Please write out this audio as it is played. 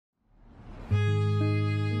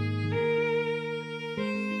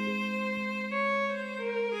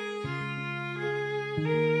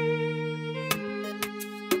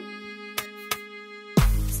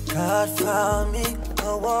found me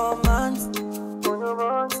a woman.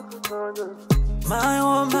 My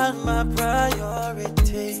woman, my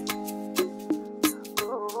priority.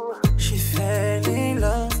 She fell in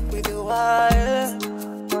love with the wire.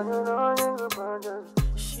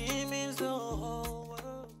 She means the whole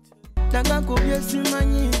world to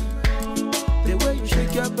me. The way you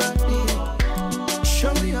shake your body,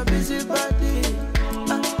 show me your busy body.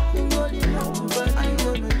 I'm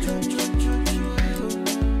gonna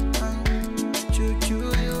choo-choo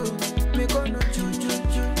you. Me gonna choo-choo.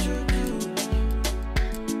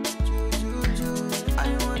 I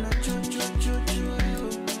wanna choo-choo you.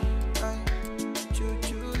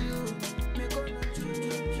 Choo-choo you. Me gonna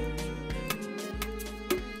choo-choo.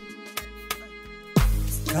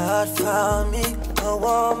 God found me a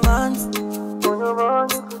woman.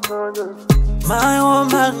 My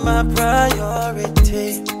woman, my priority.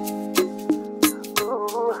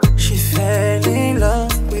 She fell in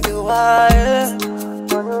love with the wire.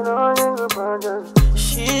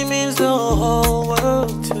 She means the whole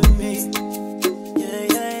world to me.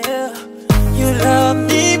 Yeah. You love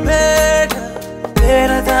me better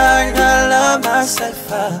than I love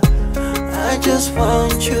myself. I just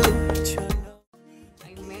want you to know.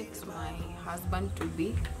 I met my husband to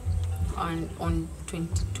be on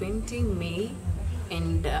 2020 May,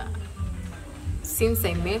 and since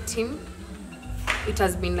I met him, it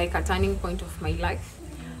has been like a turning point of my life.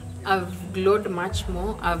 I've glowed much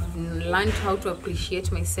more. I've learned how to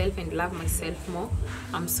appreciate myself and love myself more.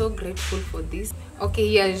 I'm so grateful for this. Okay,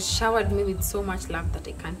 he has showered me with so much love that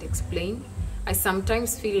I can't explain. I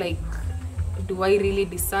sometimes feel like, do I really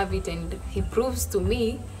deserve it? And he proves to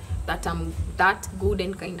me that I'm that good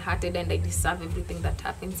and kind-hearted, and I deserve everything that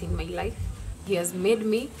happens in my life. He has made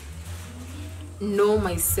me know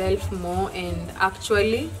myself more, and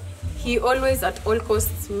actually he always at all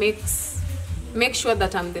costs make sure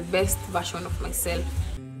that I'm the best version of myself.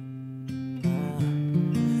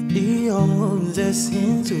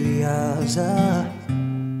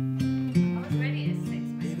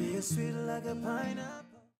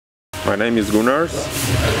 My name is Gunars,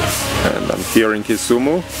 and I'm here in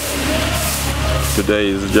Kisumu. Today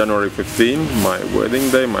is January 15, my wedding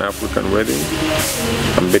day, my African wedding.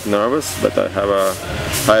 I'm a bit nervous, but I have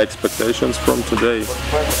high expectations from today.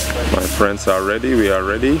 My friends are ready, we are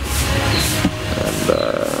ready, and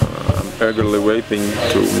I'm eagerly waiting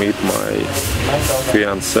to meet my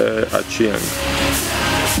fiancée Achieng.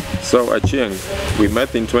 So Achieng, we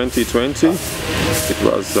met in 2020. It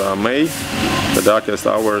was May, the darkest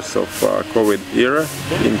hours of COVID era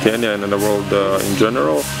in Kenya and in the world in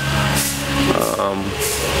general.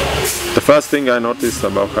 The first thing I noticed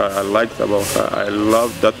about her, I liked about her, I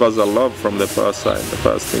loved, that was a love from the first sight. The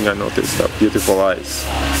first thing I noticed, her beautiful eyes.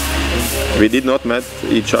 We did not met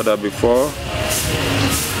each other before.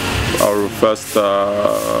 Our first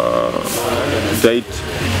date,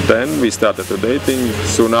 then we started dating.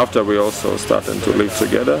 Soon after we also started to live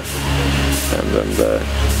together. And then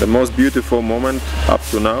the most beautiful moment up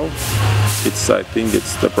to now, I think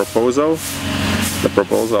it's the proposal. The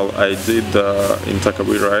proposal I did in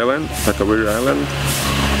Takawiri Island,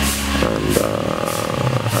 and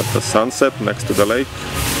at the sunset next to the lake.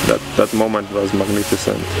 That moment was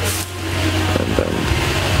magnificent. And then,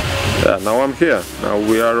 yeah, now I'm here. Now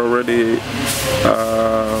we are already.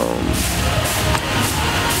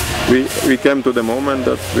 We came to the moment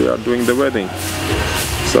that we are doing the wedding.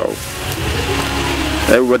 So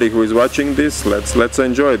everybody who is watching this, let's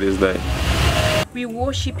enjoy this day. We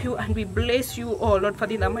worship you and we bless you, oh Lord,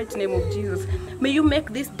 Father, in the mighty name of Jesus. May you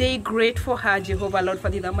make this day great for her, Jehovah, Lord,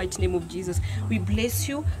 Father, in the mighty name of Jesus. We bless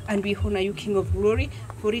you and we honor you, King of glory,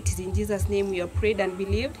 for it is in Jesus' name we have prayed and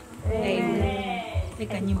believed. Amen.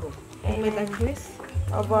 Take a Nyombo. May the grace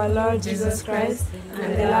of our Lord Jesus Christ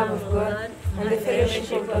and the love of God and the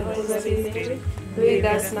fellowship of the Holy Spirit be with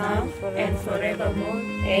us now and forevermore.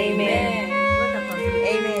 Amen.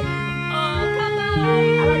 Amen. Oh, come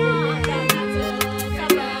on.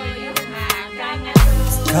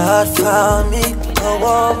 God found me a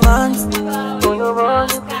woman.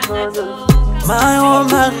 My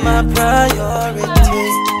woman, my priority.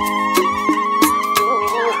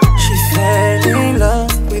 She fell in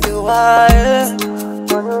love with the wire.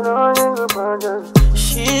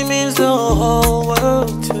 She means the whole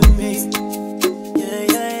world to me.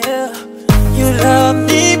 Yeah. You love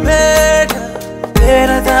me better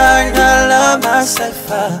than I love myself.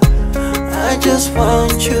 I just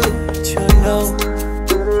want you to know.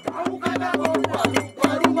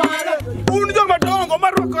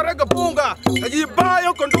 Punga,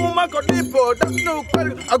 ajibayo konduma kodipo, dakno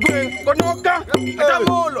agwe konoka,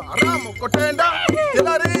 adamolo, aramo kotenda,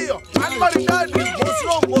 yelario, almaridadi,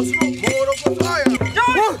 moslo.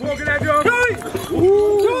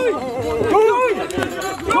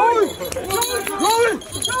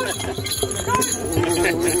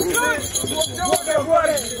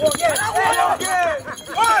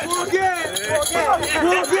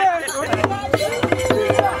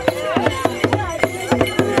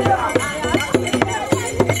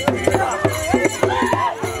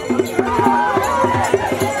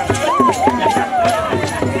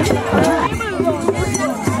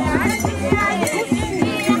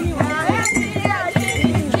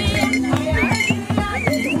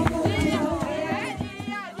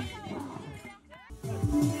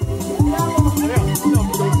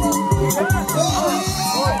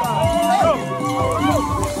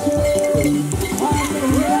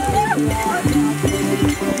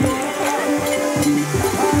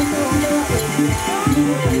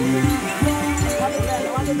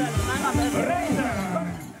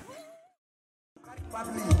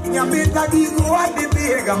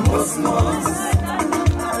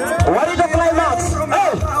 What is the climax?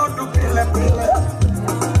 Hey!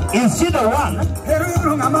 Is she the one?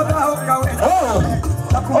 Oh!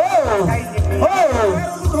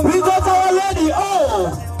 We got our lady!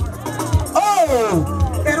 Oh!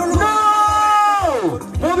 No!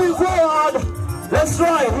 Moving forward! Let's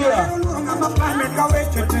try here!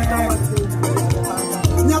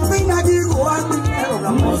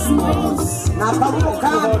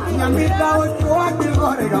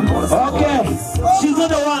 Okay, she's not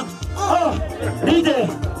the one. Oh, DJ,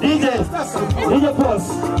 pause.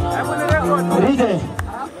 DJ,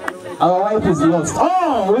 our wife is lost.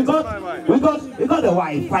 Oh, we got the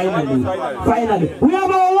wife finally. We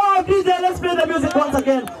have our wife. DJ, let's play the music once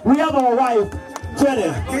again. We have our wife.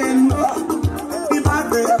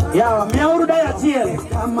 Yeah, meauru da ya tiel.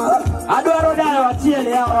 Adoro da ya tiel.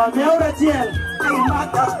 Yeah, meauru tiel.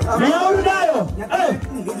 Meauru da yo. Hey,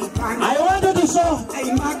 I wanted to show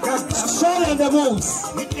them the moves.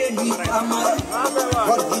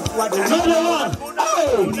 Another one.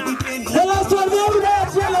 Hey, the last one. Meauru da ya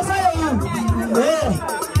tiel. Yeah.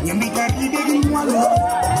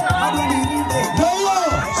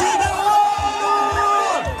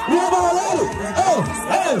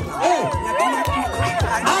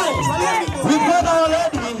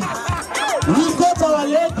 We got our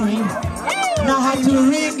lady. Now have to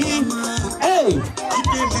ring in. Hey,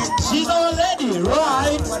 she's our lady,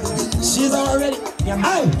 right? She's our lady.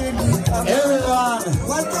 Hey, everyone.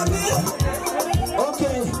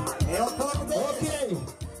 Okay.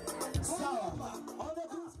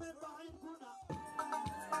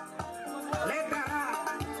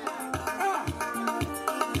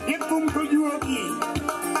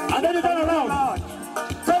 And then you turn around.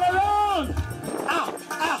 Turn around.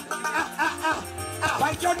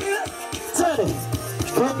 Like your dear. Turn it.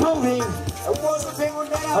 We're moving.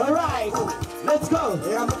 All right. Let's go.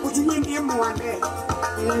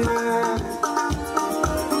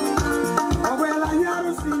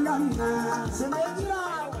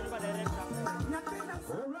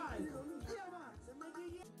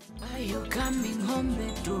 Are you coming home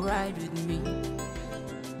back to ride with me?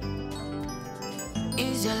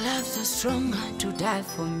 Is your love so strong to die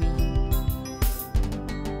for me?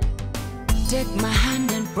 Take my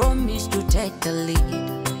hand and promise to take the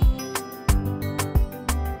lead.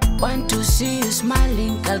 Want to see you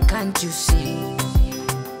smiling, girl, can't you see?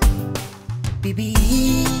 Baby,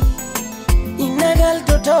 inagal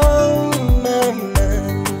toto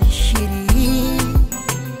mama shiri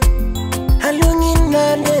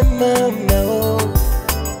halungina ne mama oh.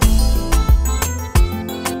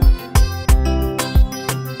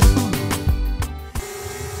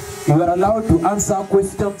 You are allowed to answer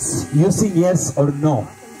questions using yes or no.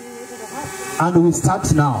 And we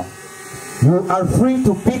start now. You are free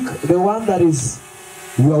to pick the one that is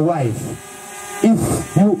your wife.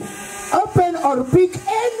 If you open or pick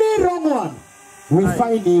any wrong one, we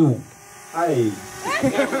find you. Hi.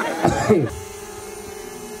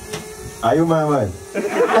 Are you my wife?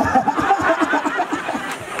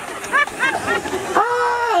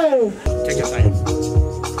 Hi. Take your time.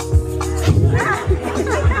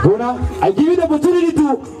 Guna, I give you the opportunity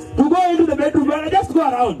to go into the bedroom, but just go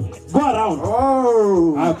around. Go around.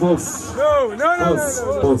 Oh. Boss. No.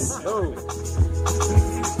 Boss.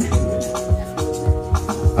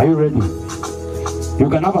 Are you ready? You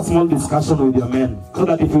can have a small discussion with your men, so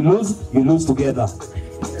that if you lose together.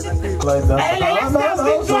 Like that.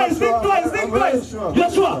 Think twice. You're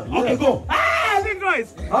sure? Okay, go. Think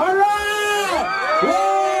twice. All right.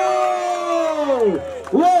 Whoa.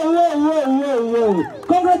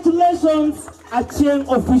 Congratulations. Achieng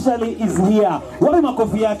officially is here. Wapi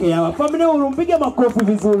makofi yake yawa? Familia urumpige makofi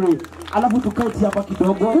vizuri. alafu tukauti hapa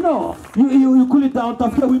kidogo. You know, you cool it down.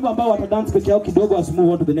 Tafuta wimbo ambao watadance peke yao kidogo as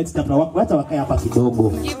move on to the next chapter. Wacha wakae hapa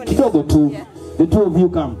kidogo. Kidogo tu. The two of you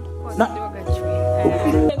come. Na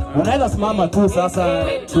unaweza simama tu sasa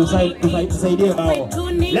tusaidie wao.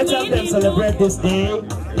 Let's help them celebrate this day.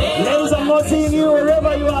 Ladies and gentlemen, seeing you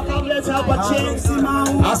wherever you are, come let's help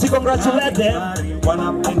Achieng as we congratulate them.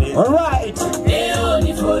 All right.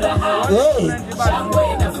 Hey.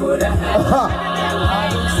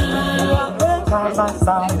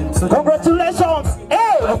 Congratulations.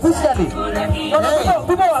 Hey, officially.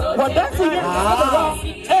 People were dancing.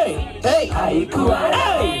 Hey. Hey.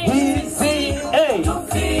 Hey.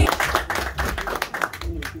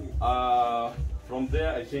 From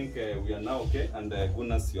there, I think we are now okay, and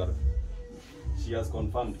Gunars, she has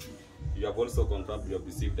confirmed. You have also confirmed you have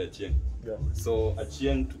received Achieng. Yeah. So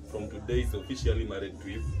Achieng from today is officially married to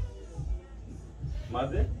you.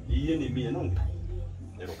 Mother, iye ni mie no.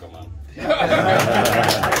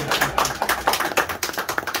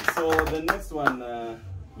 So the next one,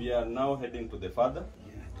 we are now heading to the father.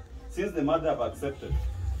 Since the mother have accepted,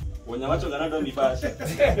 wanyamacho ganado ni bashi.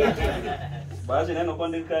 Bashi neno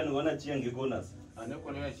kondika ni wana Achieng Gunars. Ano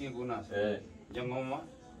ko ni Achieng Gunars. Nyangoma.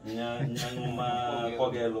 Nyangoma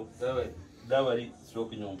kogelo. Dawari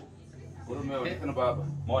stroke Nyombo. Kuru meo ndikini baba.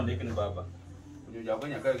 Mo ndikini baba. Kujuja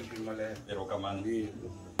kwenye kaya kishimale. Erokamano.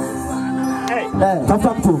 Hey,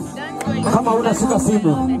 tafuta mtu. Kama unashika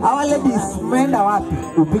simu. Our ladies, umeenda wapi?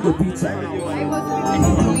 Upige picha.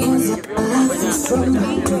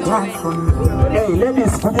 Hey,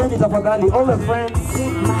 ladies, kujeni tafadhali. All the friends,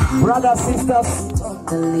 brothers, sisters.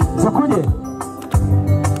 Tukuje.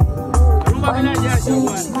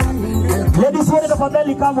 Ladies, wote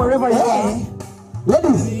tafadhali come wherever you are.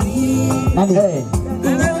 Ladies. Nani? Hey.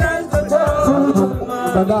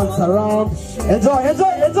 Dance around. Enjoy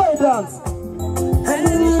dance.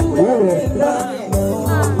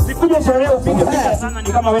 Sikuje sherehe upige picha sana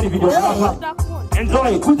ni kama wewe ni video kama.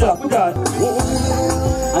 Enjoy, kuja.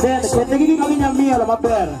 Adene, kwenye kama nyamia la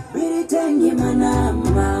mapera. Biritengi mana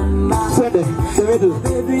mama. Twende, sevedu.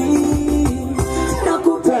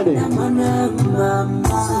 Nakupenda mana mama.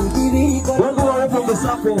 Wewe wewe from the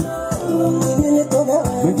sako.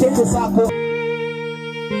 Mcheze sako.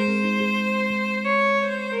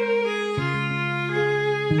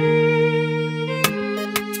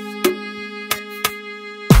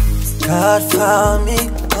 God found me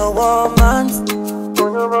a woman,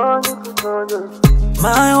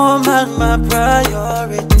 my woman, my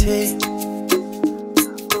priority.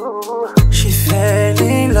 She fell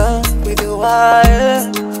in love with the wire.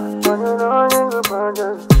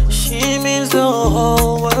 She means the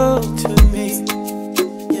whole world to me.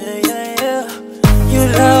 Yeah. You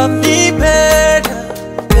love me better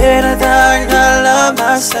than I love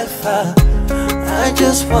myself. I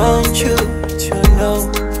just want you to know.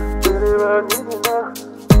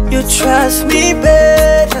 You trust me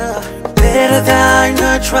better than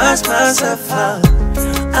I trust myself.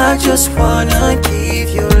 I just wanna give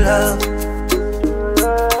you love.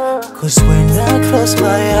 Cause when I close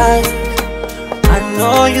my eyes, I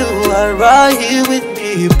know you are right here with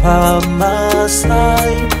me by my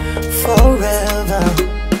side forever.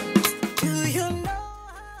 Do you know?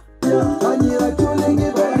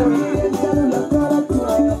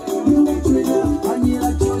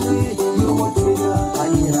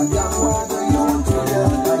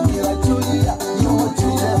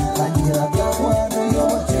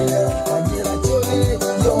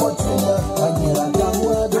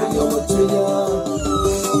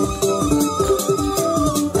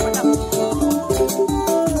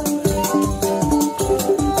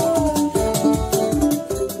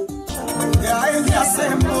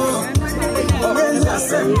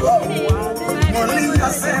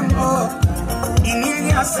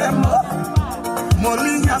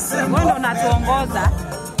 Mbona unatuongoza?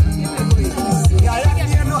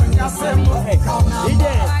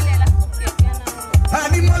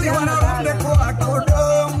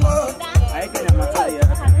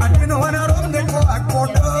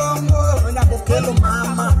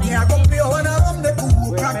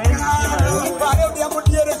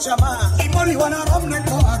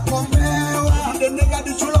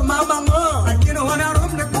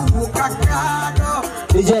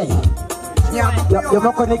 DJ, you're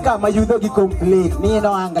not going to come, you don't complete. Me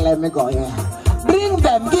no angle, me go, yeah. Bring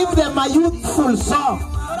them, give them a youthful song.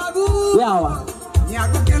 Yeah.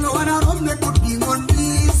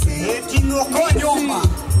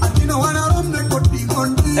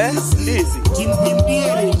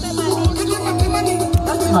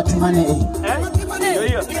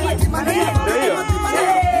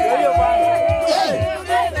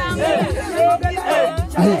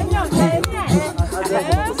 Hey.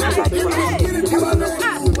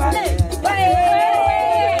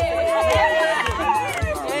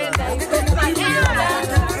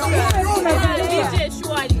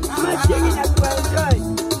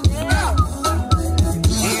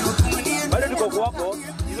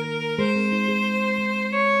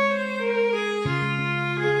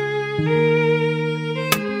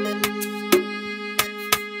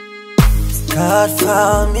 God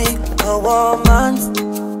found me a woman,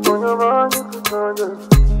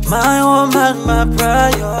 my woman, my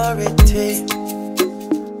priority.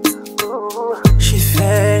 She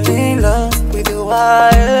fell in love with the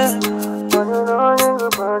wire.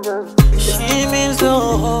 She means the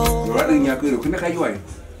whole.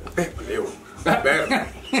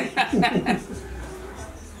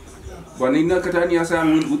 Wanina katani asa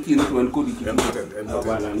mun uti na tuan kodi ki.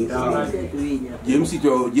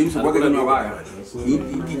 James baga na waya.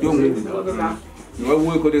 Iti dong. No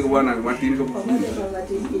wo ko de wana Martin ko.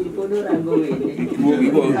 Wo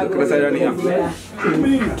ibo krasa ni am.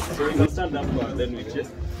 So you can stand up then we check.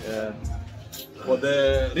 For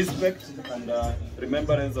the respect and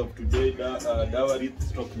remembrance of today, Dawari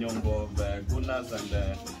stroke Nyombo of Gunars and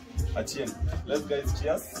Achieng. Let's guys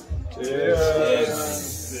cheers.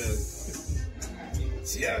 Cheers.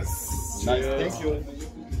 Cheers. Nice. Thank you.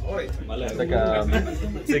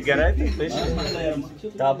 Cigarette?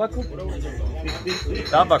 Tabaco?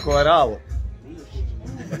 Tabaco oral.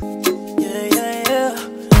 Yeah.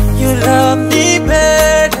 You love me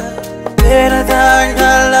better than I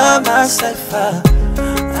love myself.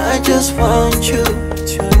 I just want you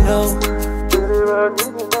to know.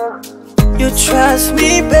 You trust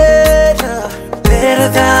me better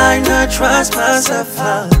than I trust myself.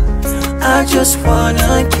 I just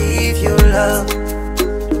wanna give you love.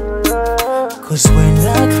 Cause when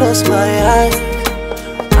I close my eyes,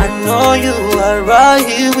 I know you are right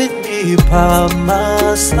here with me by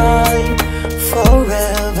my side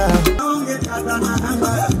forever.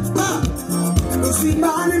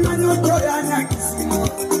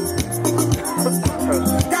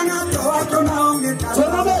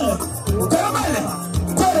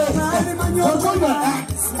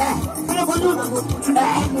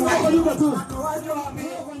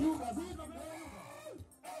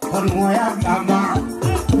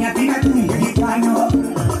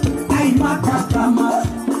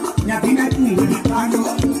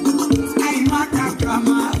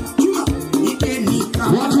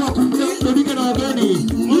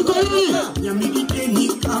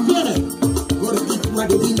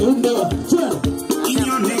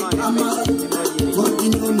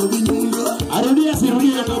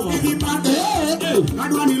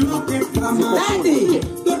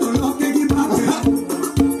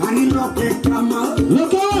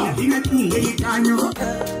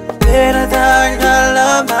 Better than I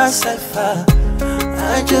love myself,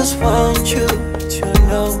 I just want you to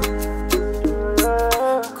know.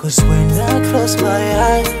 Cause when I close my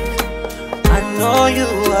eyes, I know you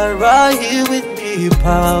are right here with me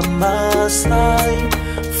by my side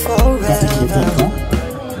forever.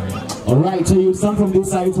 Alright, so you stand from this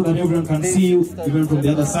side so that everyone can see you, even from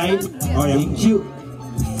the other side. Oh, yeah. Thank you.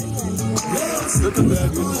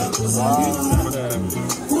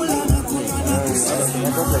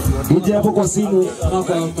 DJ hapo kwa simu ama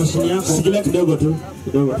kwa mashini yako. Sikilia kidogo tu.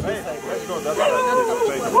 Kidogo.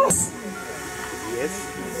 Yes.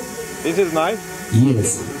 This is knife?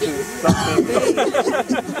 Yes.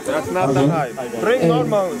 That's not the knife. Bring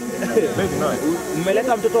normal. Big knife.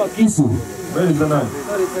 Umeleta mtoto wa kisu. Where is the knife?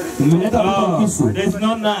 Umeleta mtoto wa kisu. There's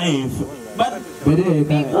no knife. But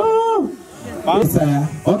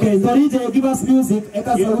okay, so DJ, give us music.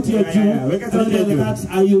 Eka sauti ya juu. Tell them that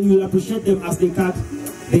you will appreciate them as they cut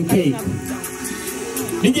the cake.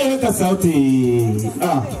 DJ, weka sauti.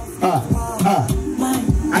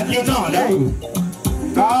 And you know,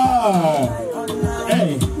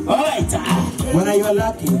 hey, alright. When are you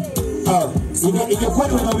lucky? Ingekuwa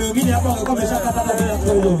ni mambo mengine hapa ungekuwa umeshakata bila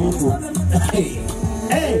kutoa hizo vitu.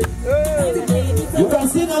 Hey, you can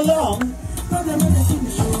sing along.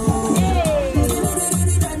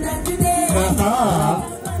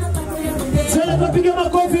 Sasa tupiga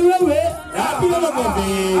makofi wewe. Piga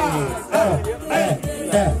makofi.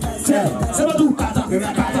 Sema tu kata.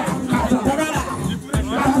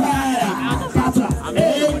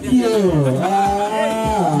 Thank you.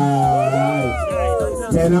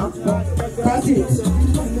 Tena. Cut it.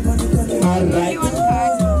 Alright.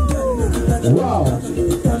 Wow.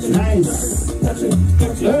 Nice.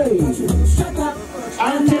 Hey.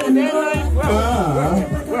 Until never.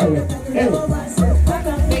 Hey.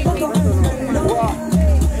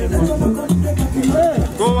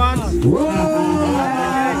 Go on.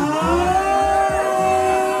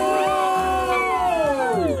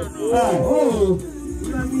 Oh.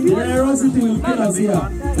 Generosity will kill us here.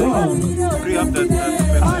 Wow.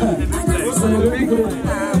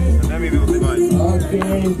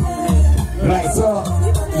 Okay. Right, so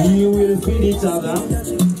you will feed each other.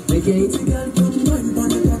 Okay.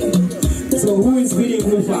 So who is feeding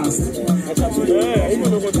who first? Achieng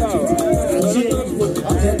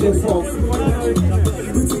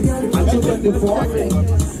 24.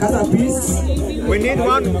 Cut a piece. We need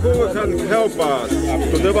one who can help us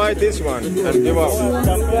to divide this one and give up.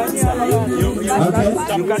 Okay.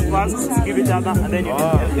 You cut once, give each other, and then you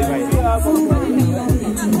can divide.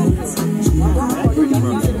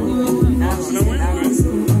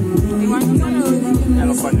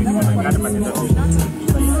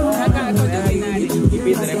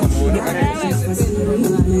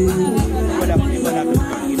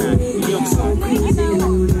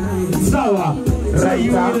 Sawa. Right,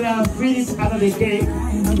 you will finish out of the cake.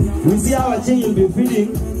 We see how Achieng will be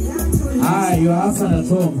feeding. Your husband at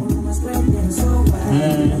home.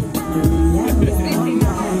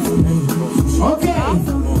 Okay.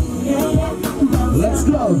 Let's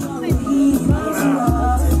go.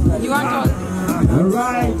 You want all? All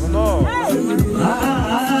right. No.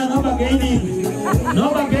 No bargaining.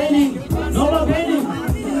 No bargaining. No bargaining.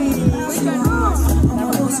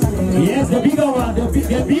 Yes, the bigger one. The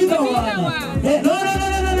bigger one.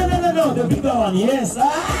 No, the bigger one. Yes.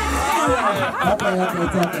 Okay,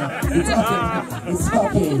 it's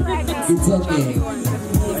okay. It's okay.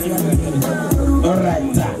 All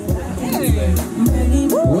right.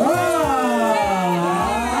 Wow.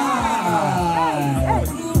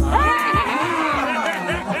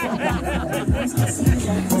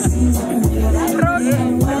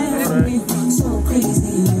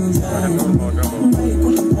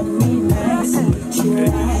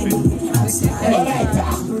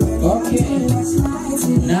 Okay.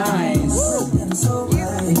 Nice.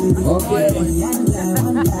 Okay.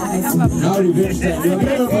 Now reverse time. You have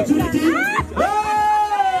an opportunity.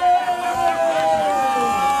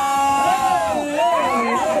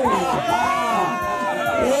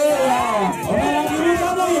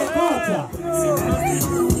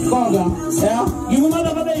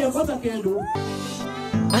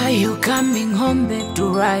 Are you coming home, babe, to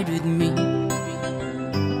ride with me?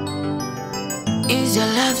 Is your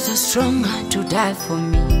love so strong to die for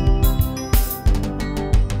me?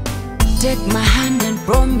 Take my hand and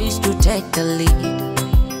promise to take the lead.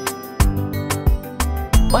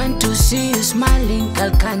 Want to see you smiling,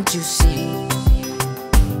 girl, can't you see?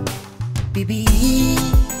 Bibi,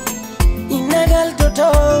 inagal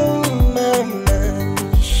toto mama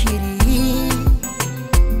shiri,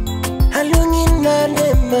 halungin nane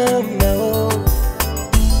mama oh.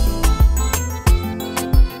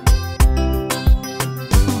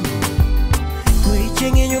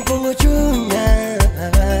 Kuichenye nyupongo chunya,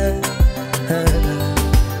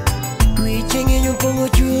 kuichenye nyupongo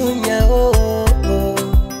chunya oh.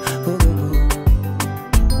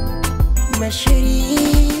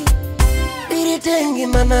 Mashiri Biritengi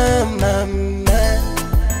mana mama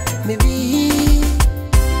Maybe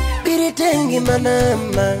Biritengi mana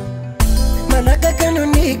mama Manaka kano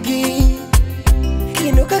niki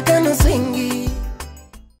Kinuka kano singi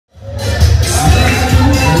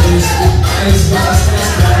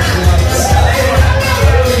Ice